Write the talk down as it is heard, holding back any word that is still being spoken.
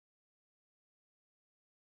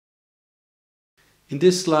In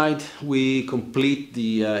this slide, we complete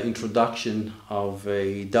the introduction of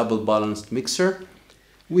a double balanced mixer.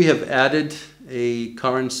 We have added a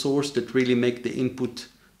current source that really make the input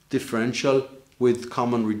differential with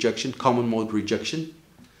common mode rejection.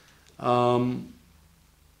 So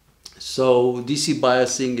DC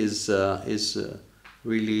biasing is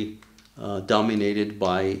really dominated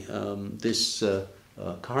by this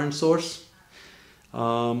current source.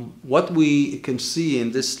 What we can see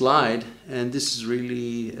in this slide, and this is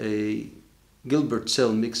really a Gilbert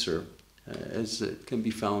cell mixer, as it can be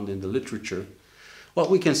found in the literature. What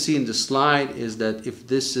we can see in the slide is that if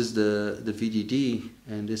this is the VDD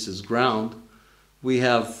and this is ground, we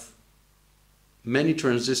have many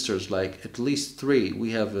transistors, like at least 3.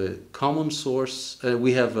 We have a common source,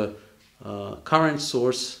 we have a current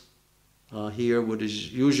source here, what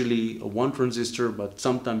is usually a 1 transistor, but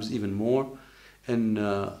sometimes even more, and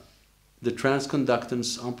the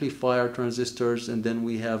transconductance amplifier transistors, and then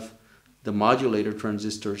we have the modulator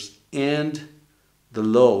transistors and the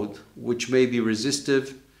load, which may be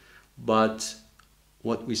resistive, but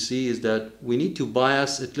what we see is that we need to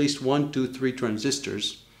bias at least 1, 2, 3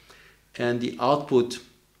 transistors, and the output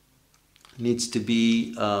needs to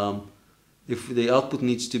be, if the output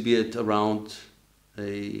needs to be at around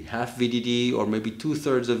a half VDD or maybe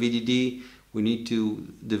 2/3 of VDD, we need to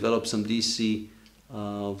develop some DC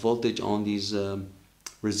voltage on these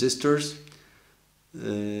resistors,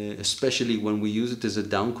 especially when we use it as a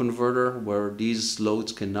down converter where these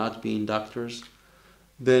loads cannot be inductors.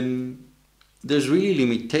 Then there's really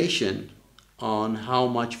limitation on how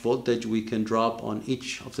much voltage we can drop on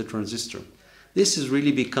each of the transistor. This is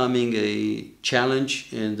really becoming a challenge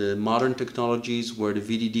in the modern technologies where the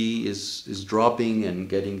VDD is dropping and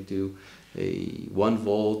getting to a 1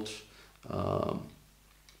 volt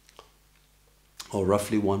or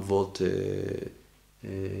roughly 1 volt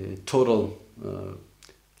total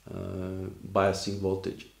biasing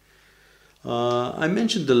voltage. I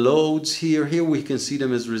mentioned the loads here. Here we can see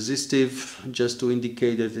them as resistive, just to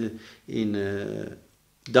indicate that in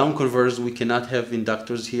down converters we cannot have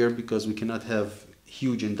inductors here because we cannot have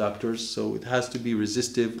huge inductors. So it has to be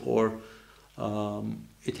resistive, or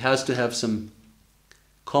it has to have some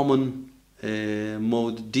common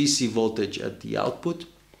mode DC voltage at the output.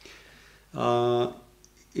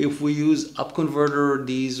 If we use up converter,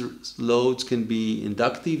 these loads can be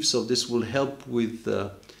inductive, so this will help with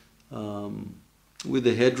the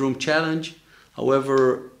headroom challenge.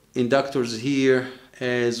 However, inductors here,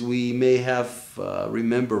 as we may have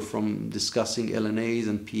remember from discussing LNAs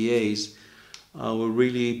and PAs, will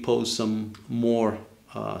really pose some more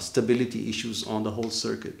stability issues on the whole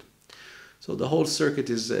circuit. So the whole circuit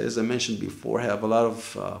is, as I mentioned before, have a lot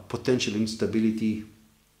of potential instability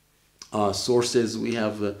sources. We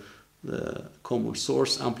have the common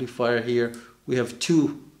source amplifier here. We have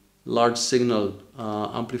 2 large signal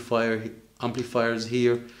amplifiers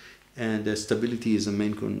here, and the stability is a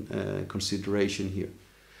main consideration here.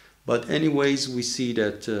 But anyways, we see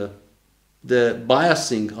that the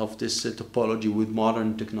biasing of this topology with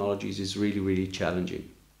modern technologies is really, really challenging.